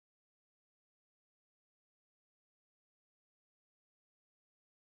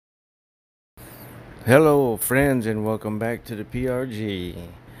Hello friends and welcome back to the PRG.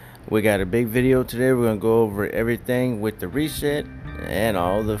 We got a big video today. We're going to go over everything with the reset and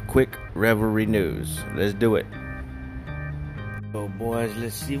all the quick Revelry news. Let's do it. So boys,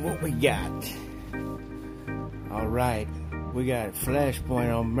 let's see what we got. Alright, we got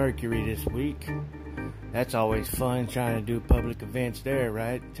Flashpoint on Mercury this week. That's always fun trying to do public events there,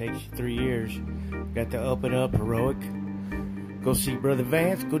 right? Takes you 3 years. Got the Up and Up Heroic. Go see Brother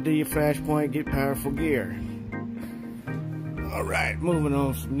Vance, go do your Flashpoint, get powerful gear. Alright, moving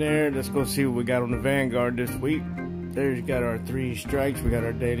on from there, let's go see what we got on the Vanguard this week. There's got our 3 strikes, we got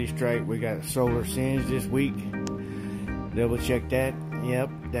our daily strike, we got Solar Singe this week. Double check that.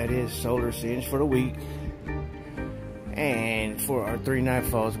 Yep, that is Solar Singe for the week. And for our 3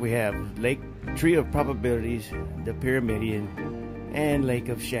 Nightfalls, we have Tree of Probabilities, the Pyramidion, and Lake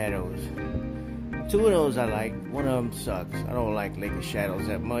of Shadows. 2 of those I like, one of them sucks. I don't like Lake of Shadows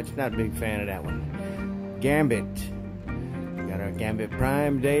that much, not a big fan of that one. Gambit. We got our Gambit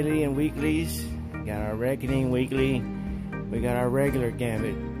Prime daily and weeklies. We got our Reckoning weekly. We got our regular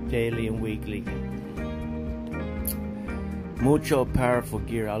Gambit daily and weekly. Mucho powerful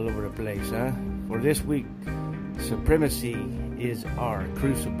gear all over the place, huh? For this week, Supremacy is our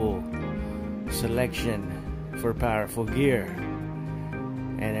Crucible selection for powerful gear.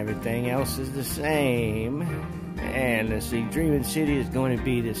 And everything else is the same. And let's see, Dreaming City is going to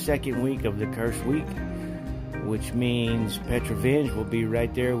be the 2nd week of the Curse Week, which means Petrovenge will be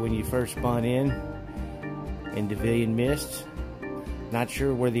right there when you first spawn in Devilian Mist. Not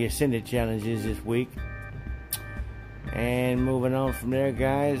sure where the Ascended Challenge is this week. And moving on from there,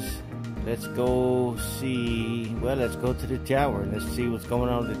 guys, let's go see, well, let's go to the tower. Let's see what's going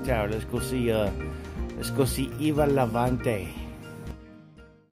on at the tower. Let's go see Eva Levante.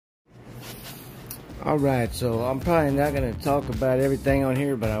 Alright, so I'm probably not going to talk about everything on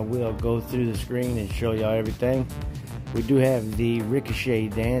here, but I will go through the screen and show y'all everything. We do have the Ricochet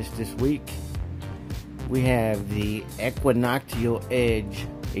Dance this week. We have the Equinoctial Edge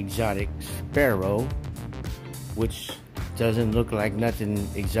Exotic Sparrow, which doesn't look like nothing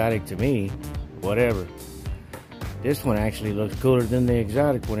exotic to me. Whatever. This one actually looks cooler than the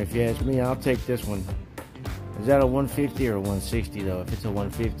exotic one. If you ask me, I'll take this one. Is that a 150 or a 160 though? If it's a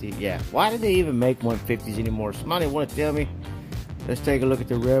 150, yeah. Why do they even make 150s anymore? Somebody want to tell me? Let's take a look at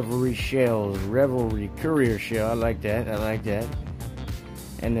the Revelry shells. Revelry Courier Shell. I like that. I like that.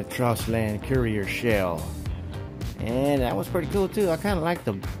 And the Trossland Courier Shell. And that was pretty cool too. I kind of like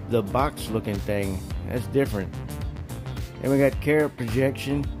the box looking thing. That's different. Then we got Carrot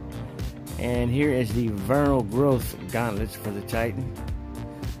Projection. And here is the Vernal Growth gauntlets for the Titan.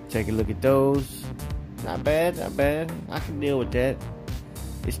 Take a look at those. Not bad, not bad. I can deal with that.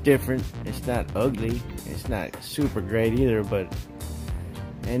 It's different. It's not ugly. It's not super great either, but...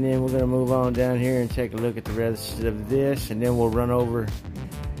 And then we're going to move on down here and take a look at the rest of this. And then we'll run over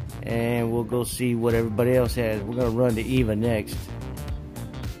and we'll go see what everybody else has. We're going to run to Eva next.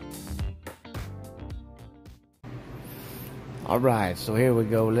 Alright, so here we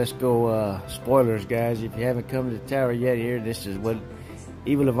go. Let's go, spoilers, guys. If you haven't come to the tower yet here, this is what...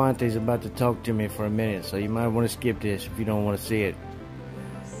 Eva Levante is about to talk to me for a minute, so you might want to skip this if you don't want to see it.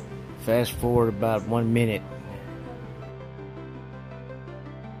 Fast forward about 1 minute.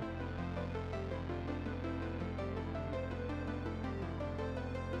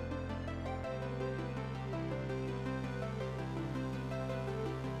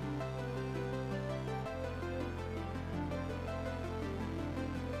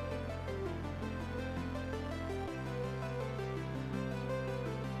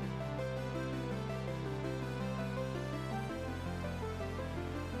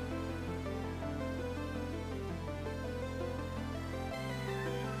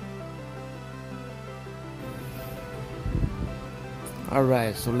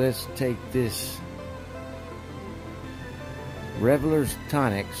 Alright, so let's take this Reveler's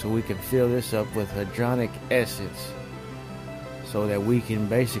Tonic so we can fill this up with Hadronic Essence so that we can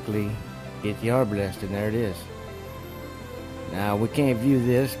basically get the Arbalest, and there it is. Now, we can't view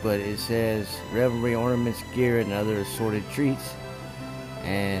this, but it says Revelry Ornaments, Gear, and Other Assorted Treats.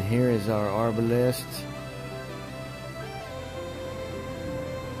 And here is our Arbalest.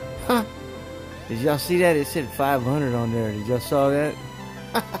 Huh! Did y'all see that? It said 500 on there. Did y'all saw that?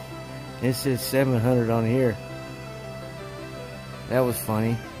 It says 700 on here. That was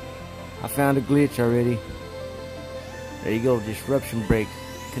funny. I found a glitch already. There you go, Disruption Break.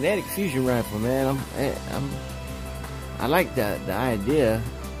 Kinetic Fusion Rifle, man. I like the idea.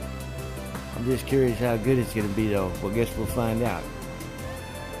 I'm just curious how good it's gonna be though. Well, I guess we'll find out.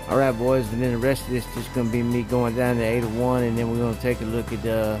 Alright boys, and then the rest of this is just going to be me going down to 801, and then we're going to take a look at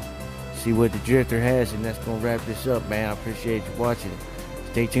see what the drifter has, and that's gonna wrap this up, man. I appreciate you watching.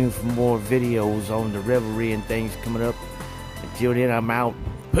 Stay tuned for more videos on the Revelry and things coming up. Until then, I'm out.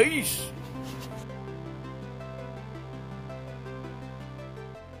 Peace.